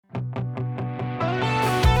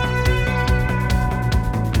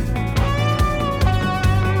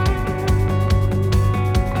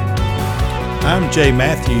I'm Jay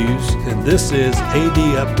Matthews, and this is AD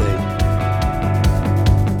Update.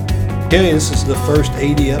 Okay, this is the first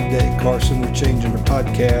AD Update, Carson. We're changing the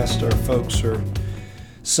podcast. Our folks are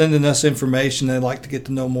sending us information. They'd like to get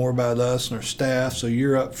to know more about us and our staff, so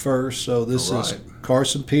you're up first. So this is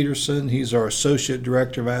Carson Peterson. He's our Associate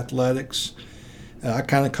Director of Athletics. I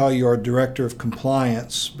kind of call you our Director of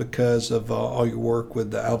Compliance because of all your work with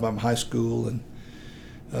the Alabama High School and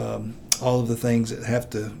all of the things that have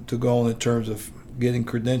to go on in terms of getting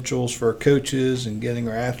credentials for our coaches and getting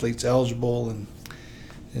our athletes eligible and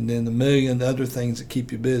then a million other things that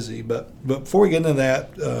keep you busy. But before we get into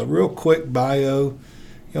that, real quick bio,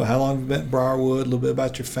 how long you've been at Briarwood, a little bit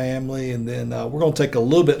about your family, and then we're going to take a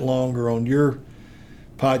little bit longer on your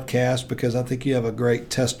podcast because I think you have a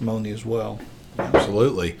great testimony as well.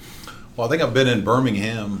 Absolutely. Well, I think I've been in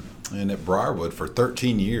Birmingham and at Briarwood for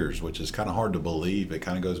 13 years, which is kind of hard to believe. It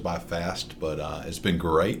kind of goes by fast, but it's been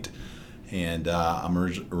great. And I'm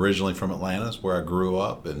originally from Atlanta, is where I grew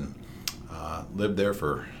up, and lived there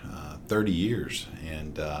for 30 years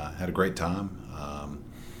and had a great time.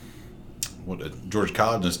 Went to Georgia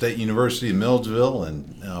College and State University in Milledgeville,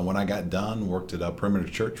 and when I got done, worked at Perimeter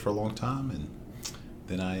Church for a long time, and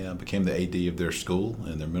then I became the AD of their school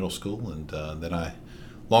and their middle school, and then I,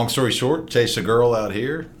 long story short, chased a girl out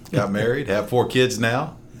here, got married, have 4 kids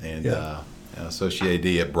now, and associate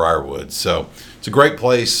AD at Briarwood. So it's a great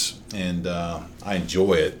place, and I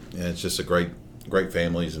enjoy it, and it's just a great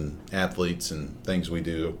families and athletes, and things we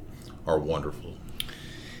do are wonderful.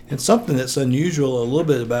 And something that's unusual a little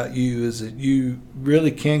bit about you is that you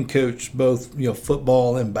really can coach both,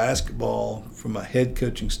 football and basketball from a head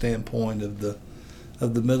coaching standpoint of the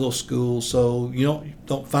middle school. So you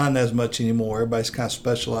don't find that as much anymore. Everybody's kind of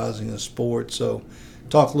specializing in sport. So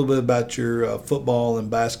talk a little bit about your football and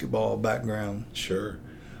basketball background. Sure.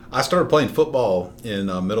 I started playing football in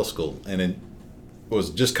middle school, and it was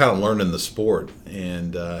just kind of learning the sport,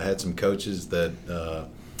 and had some coaches that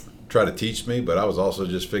try to teach me, but I was also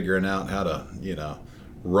just figuring out how to,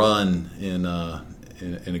 run in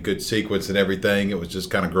a good sequence and everything. It was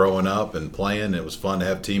just kind of growing up and playing. It was fun to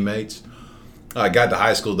have teammates. I got to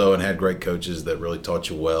high school, though, and had great coaches that really taught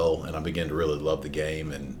you well, and I began to really love the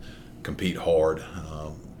game and compete hard,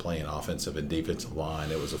 playing offensive and defensive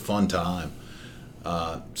line. It was a fun time.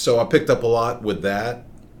 So I picked up a lot with that,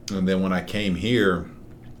 and then when I came here,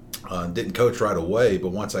 didn't coach right away,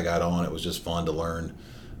 but once I got on, it was just fun to learn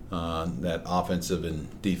that offensive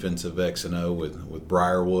and defensive X and O with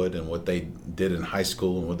Briarwood and what they did in high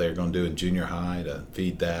school and what they were going to do in junior high to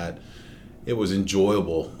feed that. It was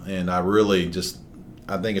enjoyable, and I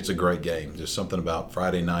think it's a great game. There's something about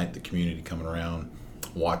Friday night, the community coming around,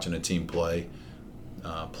 watching a team play,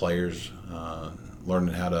 players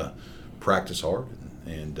learning how to practice hard,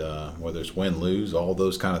 and whether it's win, lose, all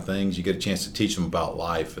those kind of things, you get a chance to teach them about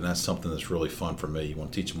life, and that's something that's really fun for me. You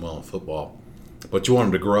want to teach them well in football, but you want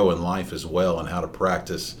them to grow in life as well, and how to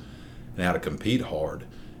practice and how to compete hard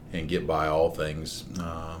and get by all things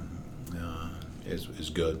is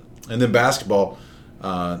good. And then basketball,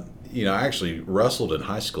 I actually wrestled in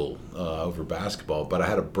high school over basketball, but I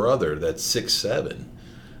had a brother that's 6'7",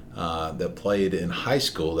 that played in high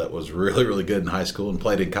school, that was really, really good in high school, and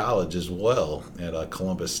played in college as well at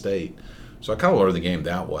Columbus State. So I kind of learned the game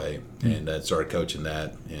that way, and started coaching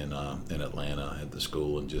that in Atlanta at the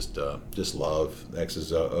school, and just love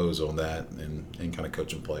X's O's on that, and kind of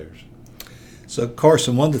coaching players. So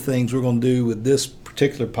Carson, one of the things we're going to do with this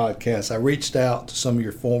particular podcast, I reached out to some of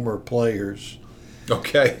your former players,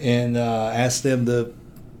 and asked them to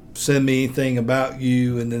send me anything about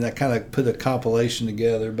you, and then I kind of put a compilation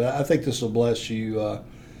together. But I think this will bless you.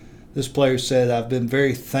 This player said, "I've been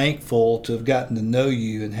very thankful to have gotten to know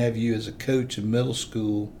you and have you as a coach in middle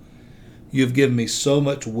school. You have given me so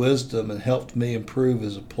much wisdom and helped me improve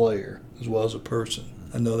as a player as well as a person."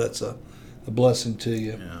 I know that's a blessing to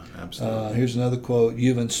you. Yeah, absolutely. Here's another quote.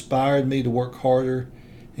 "You've inspired me to work harder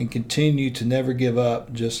and continue to never give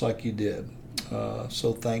up just like you did.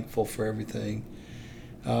 So thankful for everything."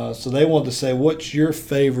 So they wanted to say, what's your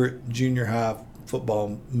favorite junior high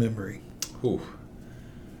football memory? Ooh.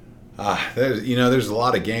 There's a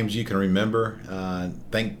lot of games you can remember,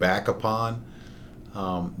 think back upon.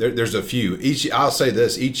 There's a few. I'll say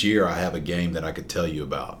this: each year I have a game that I could tell you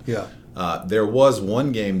about. Yeah. There was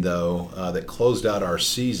one game though that closed out our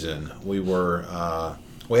season. We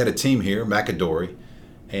had a team here, McAdory,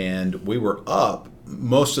 and we were up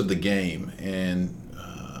most of the game, and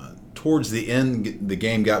towards the end, the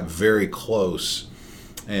game got very close,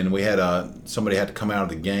 and we had somebody had to come out of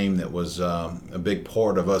the game that was a big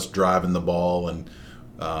part of us driving the ball, and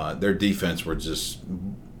their defense were just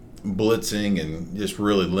blitzing and just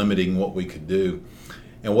really limiting what we could do.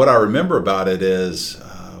 And what I remember about it is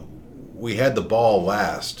we had the ball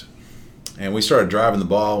last, and we started driving the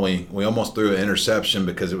ball. We almost threw an interception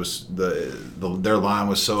because it was their line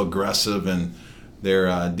was so aggressive and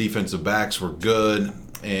their defensive backs were good.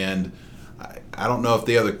 And I don't know if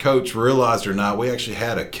the other coach realized or not, we actually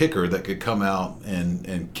had a kicker that could come out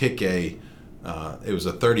and kick it was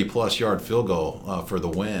a 30-plus yard field goal for the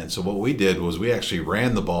win. So what we did was we actually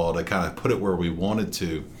ran the ball to kind of put it where we wanted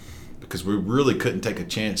to, because we really couldn't take a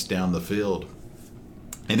chance down the field.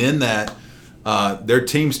 And in that, their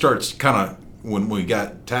team starts kind of, when we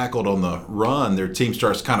got tackled on the run, their team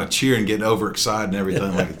starts kind of cheering, getting overexcited and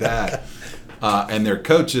everything like that. And their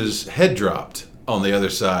coach's head dropped on the other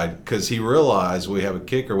side because he realized we have a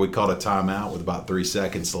kicker. We called a timeout with about 3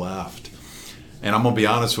 seconds left. And I'm going to be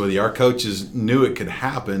honest with you, our coaches knew it could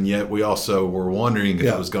happen, yet we also were wondering if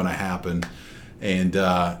it was going to happen. And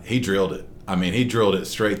he drilled it. I mean, he drilled it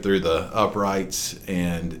straight through the uprights,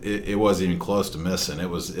 and it wasn't even close to missing. It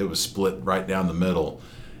was split right down the middle.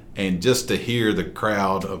 And just to hear the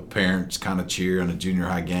crowd of parents kind of cheer in a junior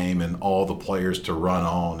high game and all the players to run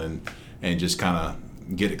on and just kind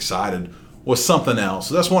of get excited was something else.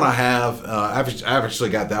 So that's one I have. I've actually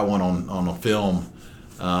got that one on a film,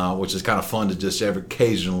 which is kind of fun to just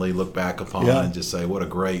occasionally look back upon and just say what a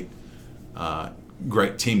great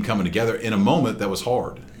team coming together in a moment that was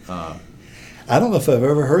hard. I don't know if I've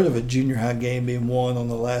ever heard of a junior high game being won on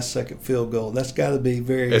the last second field goal. That's got to be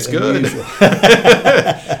very It's unusual. Good.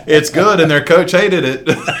 It's good, and their coach hated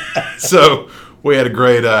it. So we had a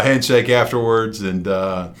great handshake afterwards, and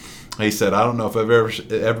he said, I don't know if I've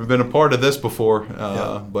ever been a part of this before,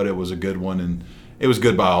 but it was a good one, and it was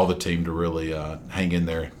good by all the team to really hang in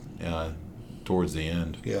there towards the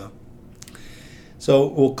end. Yeah. So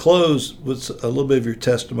we'll close with a little bit of your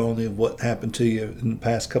testimony of what happened to you in the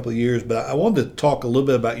past couple of years. But I wanted to talk a little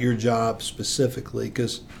bit about your job specifically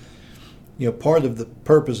because, part of the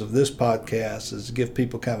purpose of this podcast is to give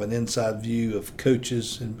people kind of an inside view of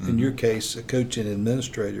coaches, in your case, a coach and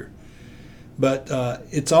administrator. But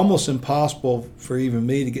it's almost impossible for even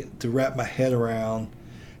me to wrap my head around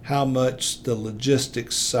how much the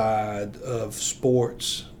logistics side of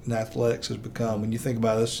sports and athletics has become. When you think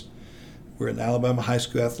about us, we're an Alabama High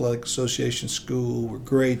School Athletic Association school. We're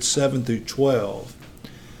grades 7 through 12.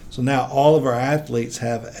 So now all of our athletes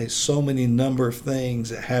have so many number of things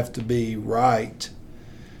that have to be right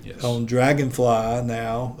on Dragonfly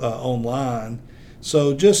now online.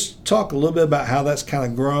 So just talk a little bit about how that's kind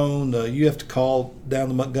of grown. You have to call down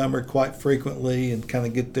to Montgomery quite frequently and kind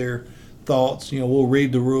of get their thoughts. We'll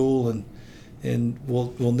read the rule and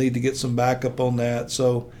we'll need to get some backup on that.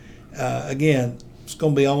 So again, it's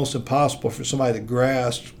going to be almost impossible for somebody to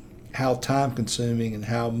grasp how time-consuming and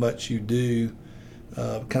how much you do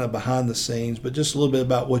kind of behind the scenes, but just a little bit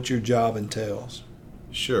about what your job entails.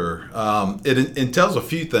 Sure. It entails a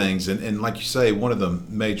few things, and like you say, one of the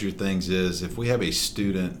major things is if we have a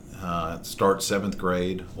student start 7th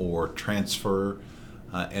grade or transfer,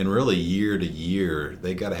 and really year to year,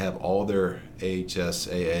 they got to have all their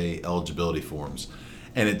AHSAA eligibility forms.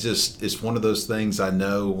 And it's one of those things I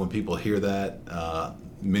know when people hear that,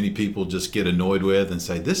 many people just get annoyed with and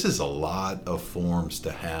say, this is a lot of forms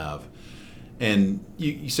to have. And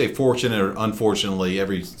you say fortunate or unfortunately,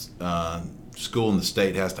 every school in the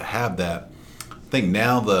state has to have that. I think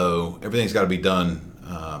now, though, everything's got to be done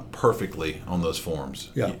perfectly on those forms.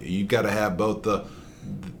 Yeah. You've got to have both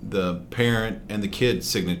the parent and the kid's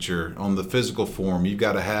signature on the physical form. You've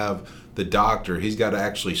got to have the doctor. He's got to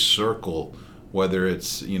actually circle whether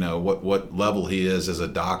it's what level he is as a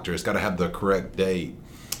doctor. It's got to have the correct date,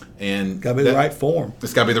 and got to be the right form.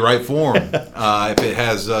 It's got to be the right form. If it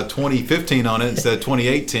has 2015 on it instead of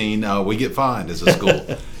 2018, we get fined as a school.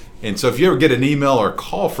 And so if you ever get an email or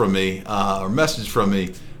call from me or message from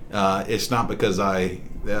me, it's not because I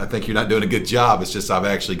think you're not doing a good job. It's just I've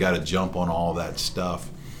actually got to jump on all that stuff,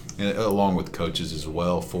 and along with coaches as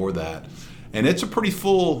well for that. And it's a pretty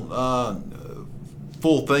full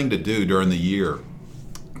thing to do during the year.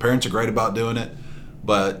 Parents are great about doing it,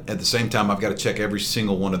 but at the same time, I've got to check every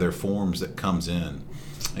single one of their forms that comes in.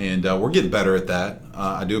 And we're getting better at that.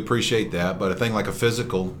 I do appreciate that, but a thing like a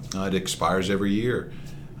physical, it expires every year.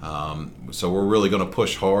 So we're really going to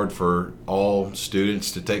push hard for all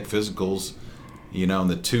students to take physicals, in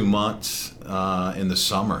the 2 months in the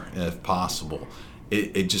summer, if possible.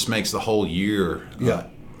 It just makes the whole year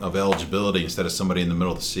of eligibility instead of somebody in the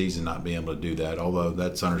middle of the season not being able to do that, although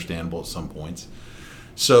that's understandable at some points.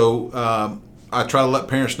 So I try to let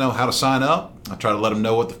parents know how to sign up. I try to let them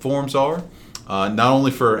know what the forms are, not only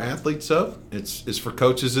for athletes, though, it's for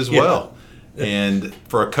coaches as well. And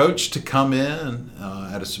for a coach to come in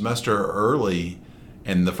at a semester early,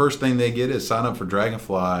 and the first thing they get is sign up for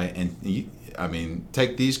Dragonfly, and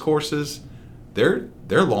take these courses. They're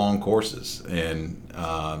long courses, and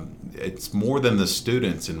it's more than the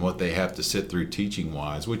students and what they have to sit through teaching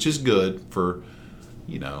wise, which is good for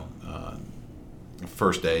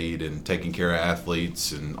first aid and taking care of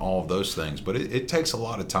athletes and all of those things. But it takes a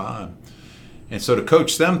lot of time. And so to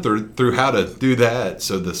coach them through how to do that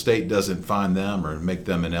so the state doesn't fine them or make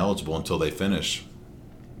them ineligible until they finish,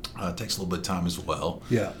 takes a little bit of time as well.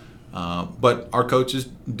 Yeah. But our coaches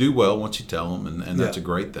do well once you tell them, and that's a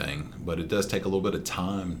great thing. But it does take a little bit of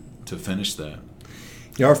time to finish that.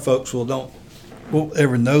 Yeah, our folks won't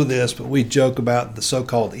ever know this, but we joke about the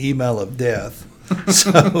so-called email of death.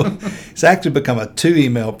 So it's actually become a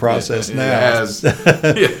 2-email process now. It has.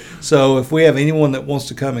 Yeah. So if we have anyone that wants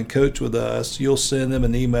to come and coach with us, you'll send them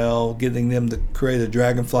an email getting them to create a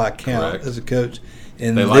Dragonfly account as a coach.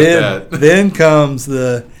 And then comes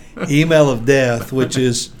the email of death, which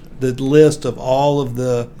is the list of all of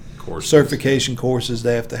the certification courses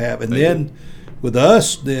they have to have. And then with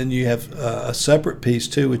us, then you have a separate piece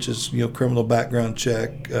too, which is criminal background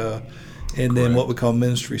check, and then what we call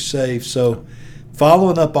ministry safe. So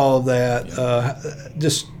following up all of that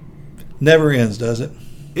just never ends, does it?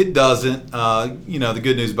 It doesn't. The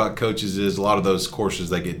good news about coaches is a lot of those courses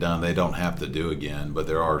they get done, they don't have to do again, but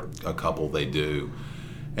there are a couple they do.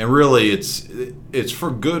 And really, it's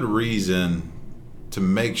for good reason to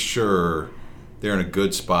make sure they're in a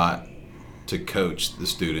good spot to coach the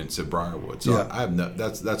students at Briarwood. So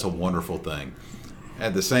that's a wonderful thing.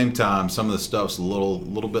 At the same time, some of the stuff's a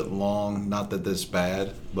little bit long. Not that that's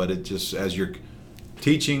bad, but it just, as you're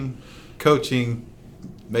teaching, coaching,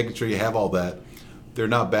 making sure you have all that, they're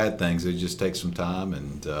not bad things. It just takes some time,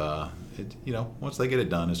 and once they get it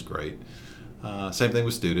done, it's great. Same thing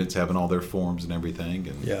with students having all their forms and everything,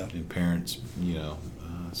 and parents,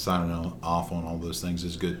 signing off on all those things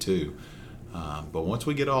is good too. But once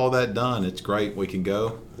we get all that done, it's great. We can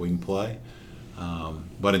go, we can play.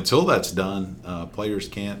 But until that's done, players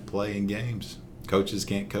can't play in games. Coaches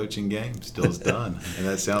can't coach in games till it's done. And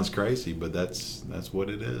that sounds crazy, but that's what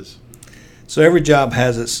it is. So every job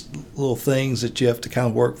has its little things that you have to kind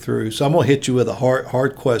of work through. So I'm going to hit you with a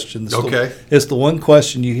hard question. It's the one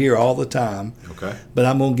question you hear all the time. Okay. But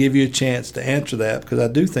I'm going to give you a chance to answer that because I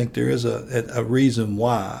do think there is a reason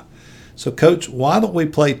why. So, Coach, why don't we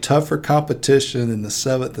play tougher competition in the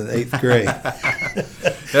 7th and 8th grade?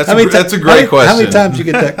 That's a great question. How many times do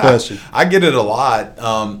you get that question? I get it a lot.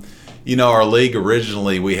 Our league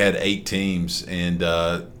originally, we had 8 teams, and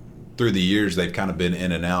through the years they've kind of been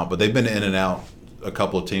in and out. But they've been in and out a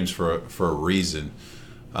couple of teams for a reason.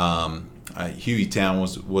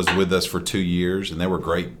 Hueytown was with us for 2 years, and they were a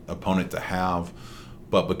great opponent to have.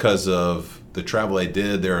 But because of the travel they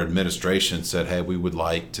did, their administration said, hey, we would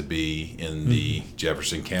like to be in the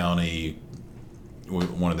Jefferson County,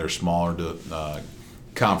 one of their smaller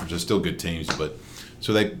conferences, still good teams. But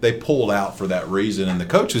so they pulled out for that reason, and the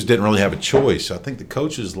coaches didn't really have a choice. I think the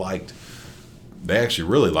coaches they actually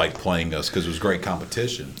really liked playing us because it was great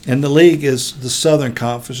competition. And the league is the Southern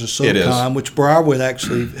Conference, or SoCon, which Briarwood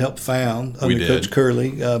actually helped found under Coach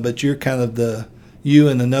Curley. But you're kind of you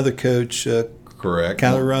and another coach correct.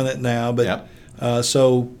 Kind of run it now. But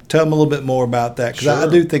so tell them a little bit more about that because I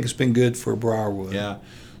do think it's been good for Briarwood. Yeah.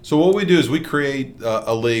 So what we do is we create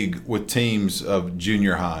a league with teams of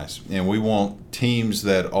junior highs, and we want teams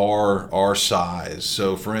that are our size.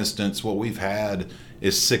 So, for instance, what we've had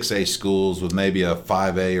is 6A schools with maybe a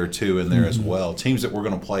 5A or 2 in there as well, teams that we're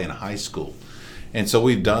going to play in high school. And so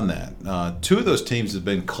we've done that. 2 of those teams have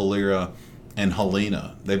been Calera and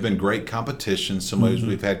Helena. They've been great competition. Some of those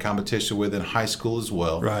we've had competition with in high school as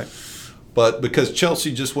well. Right. But because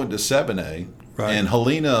Chelsea just went to 7A, and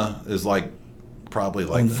Helena is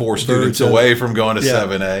probably 4 students away from going to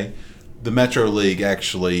 7A, the Metro League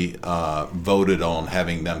actually voted on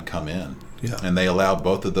having them come in. Yeah. And they allowed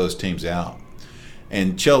both of those teams out.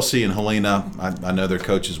 And Chelsea and Helena, I know their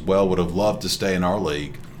coaches well, would have loved to stay in our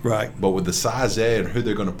league. Right. But with the size A and who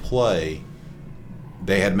they're going to play,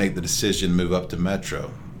 they had to make the decision to move up to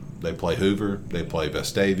Metro. They play Hoover, they play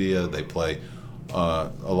Vestavia, they play a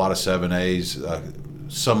lot of 7As,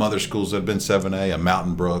 some other schools that have been 7A, a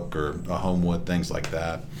Mountain Brook or a Homewood, things like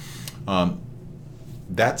that.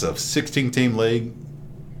 That's a 16-team league.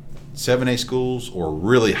 7A schools or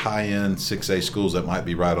really high-end 6A schools that might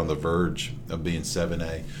be right on the verge of being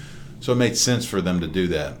 7A. So it made sense for them to do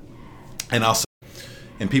that.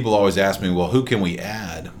 And people always ask me, well, who can we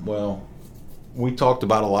add? Well, we talked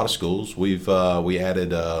about a lot of schools. We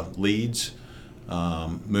added Leeds,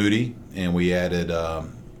 Moody, and we added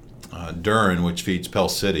Durham, which feeds Pell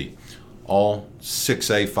City, all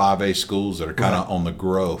 6A, 5A schools that are kind of on the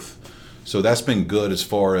growth. So that's been good as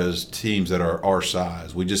far as teams that are our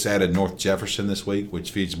size. We just added North Jefferson this week,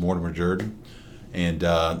 which feeds Mortimer Jordan, and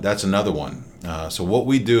that's another one. So what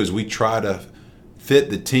we do is we try to fit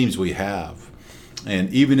the teams we have.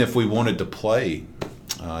 And even if we wanted to play,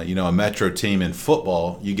 a Metro team in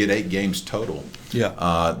football, you get 8 games total.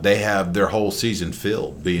 Yeah. They have their whole season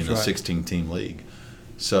filled, being a 16-team league.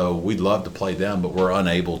 So we'd love to play them, but we're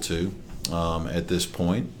unable to at this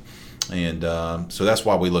point. And so that's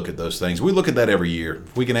why we look at those things. We look at that every year.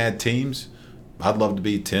 If we can add teams, I'd love to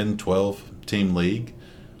be 10, 12-team league.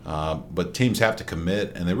 But teams have to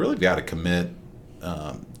commit, and they really got to commit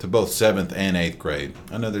to both 7th and 8th grade.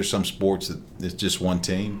 I know there's some sports that it's just one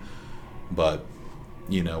team, but,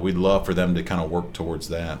 we'd love for them to kind of work towards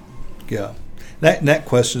that. Yeah. That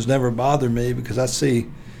question's never bothered me because I see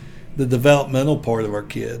the developmental part of our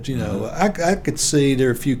kids. I could see there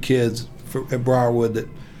are a few kids at Briarwood that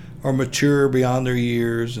are mature beyond their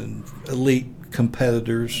years and elite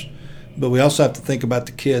competitors. But we also have to think about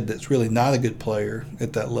the kid that's really not a good player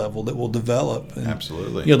at that level that will develop. And,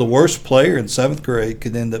 absolutely. The worst player in 7th grade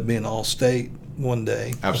could end up being All-State one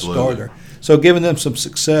day, absolutely. A starter. So giving them some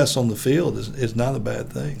success on the field is not a bad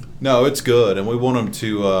thing. No, it's good, and we want them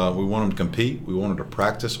to compete. We want them to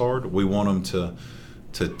practice hard. We want them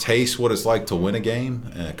to taste what it's like to win a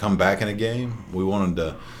game and come back in a game. We want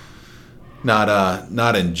them to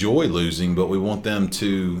not enjoy losing, but we want them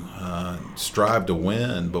to strive to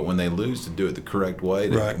win. But when they lose, to do it the correct way,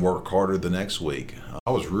 to work harder the next week.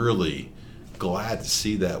 I was really glad to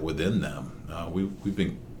see that within them. We've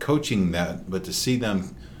been coaching that, but to see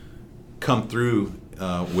them come through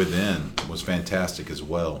within was fantastic as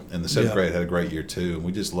well. And the 7th grade had a great year too. And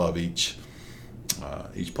we just love each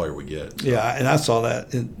player we get. So. Yeah, and I saw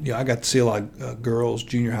that. I got to see a lot of girls'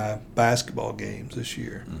 junior high basketball games this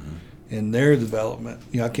year. Mm-hmm. And their development.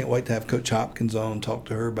 I can't wait to have Coach Hopkins on, talk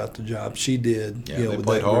to her about the job she did. Yeah, they with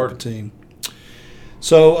played that hard. Team.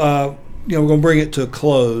 So, we're going to bring it to a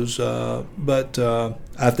close. But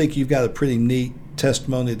I think you've got a pretty neat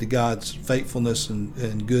testimony to God's faithfulness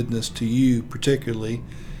and goodness to you, particularly.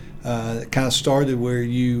 It kind of started where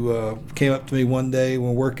you came up to me one day when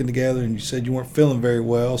we were working together, and you said you weren't feeling very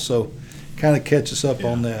well. So, kind of catch us up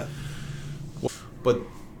on that. But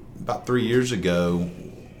about 3 years ago,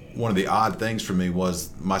 one of the odd things for me was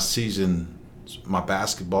my football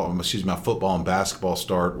and basketball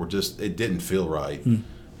start it didn't feel right.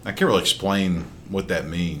 I can't really explain what that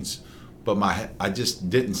means, but I just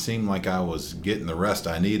didn't seem like I was getting the rest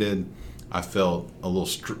I needed. I felt a little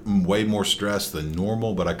way more stressed than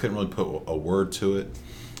normal, but I couldn't really put a word to it.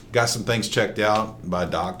 Got some things checked out by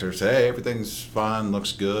doctors. Hey, everything's fine,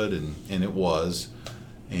 looks good, and it was.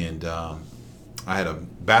 And I had a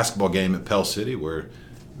basketball game at Pell City where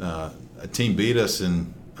a team beat us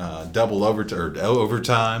in double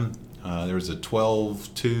overtime. There was a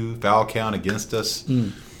 12-2 foul count against us,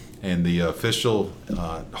 and the official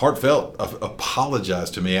heartfelt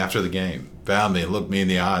apologized to me after the game. Found me and looked me in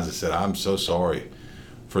the eyes and said, "I'm so sorry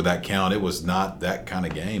for that count. It was not that kind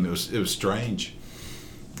of game. It was strange,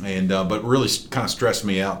 and but really kind of stressed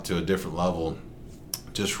me out to a different level.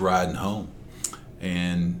 Just riding home,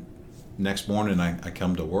 and next morning I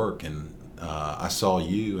come to work and." I saw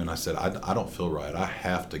you and I said, I don't feel right. I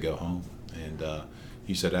have to go home. And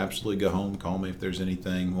you said, absolutely go home. Call me if there's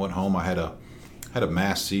anything. Went home. I had a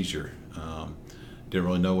mass seizure. Didn't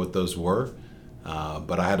really know what those were,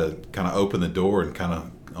 but I had to kind of open the door and kind of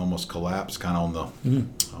almost collapse kind of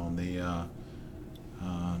on the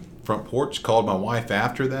front porch. Called my wife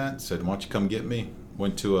after that. Said, why don't you come get me?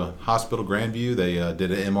 Went to a hospital, Grandview. They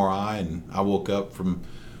did an MRI, and I woke up from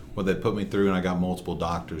what they put me through, and I got multiple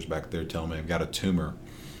doctors back there telling me I've got a tumor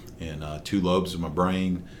in 2 lobes of my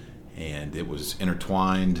brain, and it was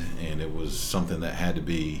intertwined, and it was something that had to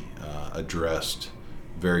be addressed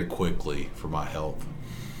very quickly for my health.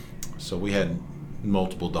 So we had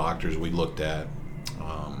multiple doctors we looked at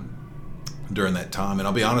during that time, and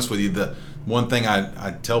I'll be honest with you, the one thing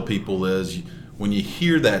I tell people is when you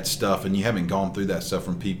hear that stuff and you haven't gone through that stuff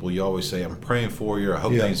from people, you always say, I'm praying for you, I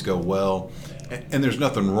hope things go well. And there's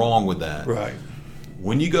nothing wrong with that. Right.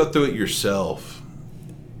 When you go through it yourself,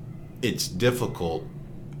 it's difficult,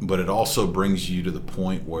 but it also brings you to the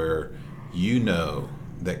point where you know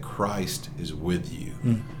that Christ is with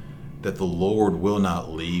you, that the Lord will not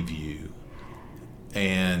leave you.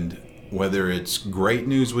 And whether it's great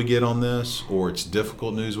news we get on this or it's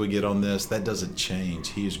difficult news we get on this, that doesn't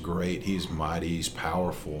change. He is great. He's mighty. He's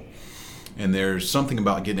powerful. And there's something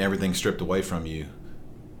about getting everything stripped away from you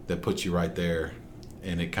that puts you right there,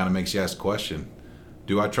 and it kind of makes you ask the question,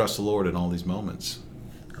 do I trust the Lord in all these moments?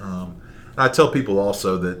 I tell people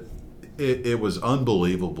also that it was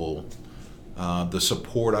unbelievable the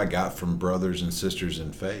support I got from brothers and sisters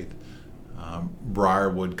in faith.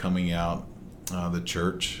 Briarwood coming out, the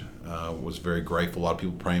church was very grateful. A lot of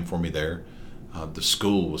people praying for me there. The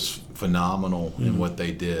school was phenomenal in what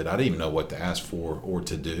they did. I didn't even know what to ask for or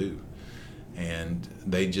to do. And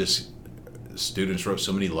students wrote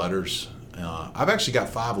so many letters. I've actually got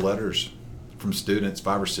 5 letters from students,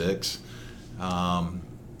 5 or 6,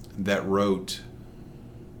 that wrote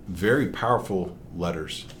very powerful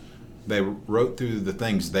letters. They wrote through the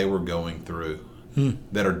things they were going through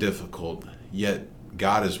that are difficult, yet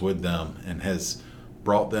God is with them and has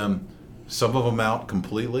brought them, some of them out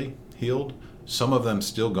completely healed, some of them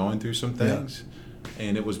still going through some things. Yeah.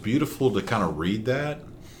 And it was beautiful to kind of read that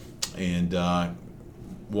and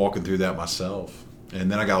walking through that myself.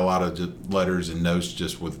 And then I got a lot of letters and notes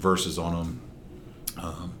just with verses on them,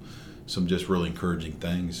 some just really encouraging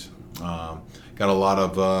things. Got a lot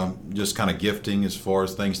of just kind of gifting as far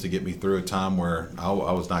as things to get me through a time where I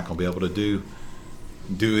was not going to be able to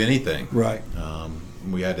do anything. Right.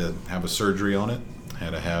 We had to have a surgery on it,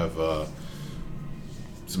 had to have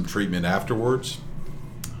some treatment afterwards.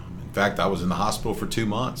 In fact, I was in the hospital for 2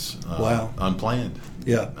 months. Wow. Unplanned.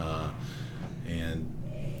 Yeah.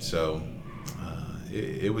 And so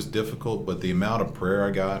it was difficult, but the amount of prayer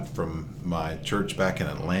I got from my church back in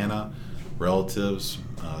Atlanta, relatives,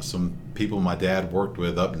 some people my dad worked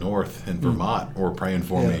with up north in Vermont were praying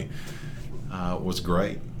for me, was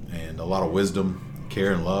great. And a lot of wisdom,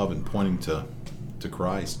 care, and love, and pointing to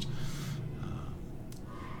Christ.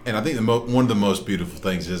 And I think one of the most beautiful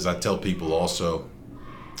things is I tell people also,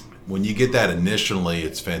 when you get that initially,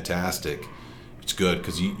 it's fantastic. It's good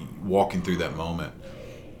because you walking through that moment.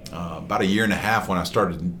 About 1.5 years when I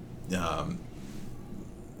started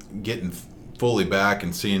getting fully back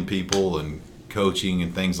and seeing people and coaching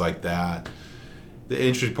and things like that, the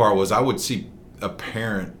interesting part was I would see a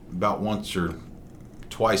parent about once or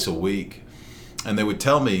twice a week, and they would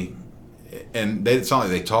tell me, and it's not like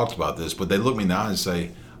they talked about this, but they look me now and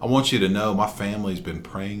say, I want you to know my family's been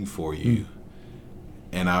praying for you.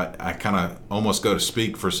 And I kind of almost go to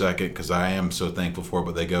speak for a second because I am so thankful for it,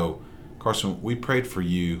 but they go, Carson, we prayed for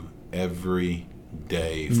you every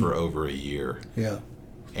day for over 1 year. Yeah.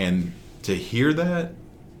 And to hear that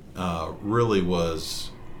really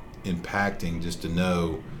was impacting, just to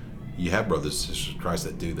know you have brothers and sisters in Christ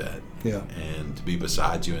that do that. Yeah. And to be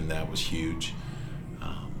beside you in that was huge.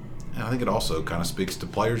 And I think it also kind of speaks to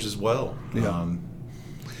players as well. Yeah.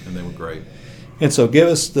 And they were great. And so give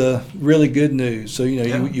us the really good news. So,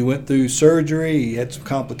 you went through surgery. You had some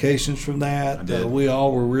complications from that. I did. We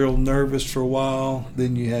all were real nervous for a while.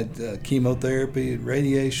 Then you had chemotherapy and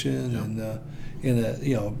radiation and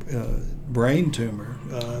a brain tumor.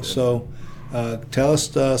 So tell us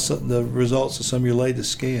the results of some of your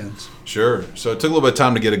latest scans. Sure. So it took a little bit of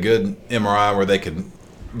time to get a good MRI where they could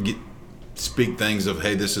speak things of,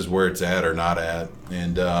 hey, this is where it's at or not at.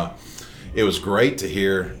 And it was great to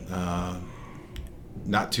hear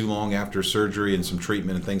not too long after surgery and some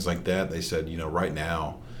treatment and things like that, they said, right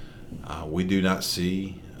now we do not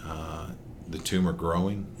see the tumor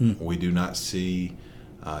growing. We do not see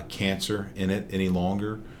cancer in it any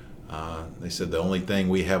longer. They said the only thing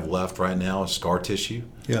we have left right now is scar tissue.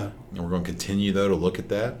 Yeah. And we're going to continue, though, to look at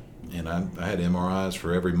that. And I had MRIs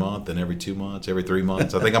for every month and every 2 months, every 3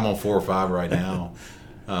 months. I think I'm on 4 or 5 right now,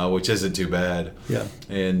 which isn't too bad. Yeah.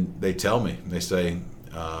 And they tell me, they say,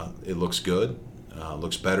 it looks good.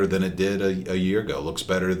 Looks better than it did a year ago. Looks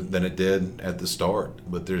better than it did at the start.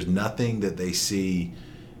 But there's nothing that they see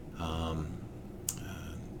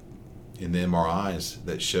in the MRIs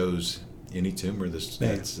that shows any tumor that's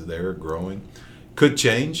there growing. Could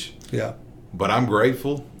change. Yeah. But I'm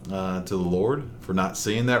grateful to the Lord for not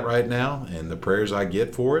seeing that right now and the prayers I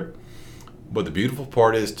get for it. But the beautiful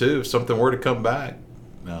part is, too, if something were to come back,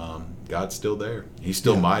 God's still there. He's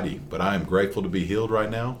still mighty. But I am grateful to be healed right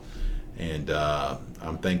now. And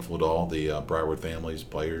I'm thankful to all the Briarwood families,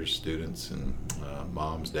 players, students, and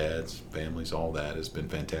moms, dads, families, all that. It's been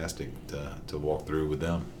fantastic to walk through with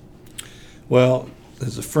them. Well,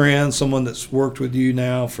 as a friend, someone that's worked with you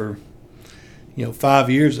now for 5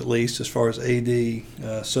 years at least, as far as AD,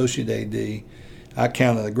 associate AD, I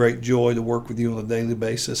count it a great joy to work with you on a daily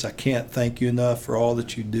basis. I can't thank you enough for all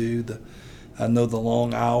that you do. I know the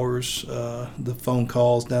long hours, the phone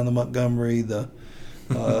calls down to Montgomery, the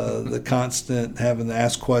constant having to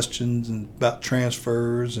ask questions and about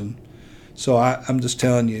transfers, and so I'm just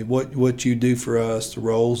telling you what you do for us, the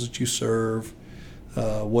roles that you serve,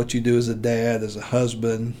 what you do as a dad, as a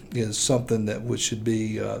husband, is something that should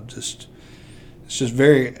be just it's just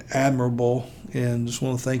very admirable, and just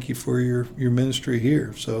want to thank you for your ministry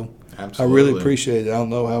here. So absolutely. I really appreciate it. I don't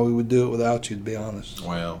know how we would do it without you, to be honest.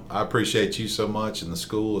 Well, I appreciate you so much, and the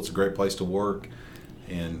school. It's a great place to work,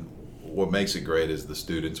 and what makes it great is the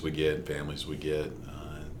students we get, families we get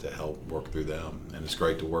to help work through them, and it's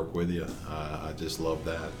great to work with you. I just love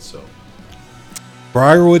that. So,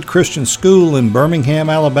 Briarwood Christian School in Birmingham,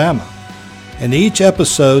 Alabama, and each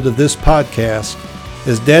episode of this podcast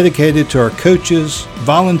is dedicated to our coaches,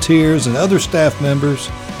 volunteers, and other staff members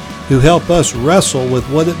who help us wrestle with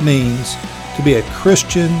what it means to be a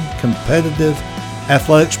Christian, competitive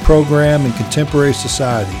athletics program in contemporary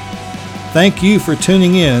society. Thank you for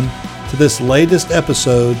tuning in to this latest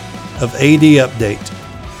episode of AD Update.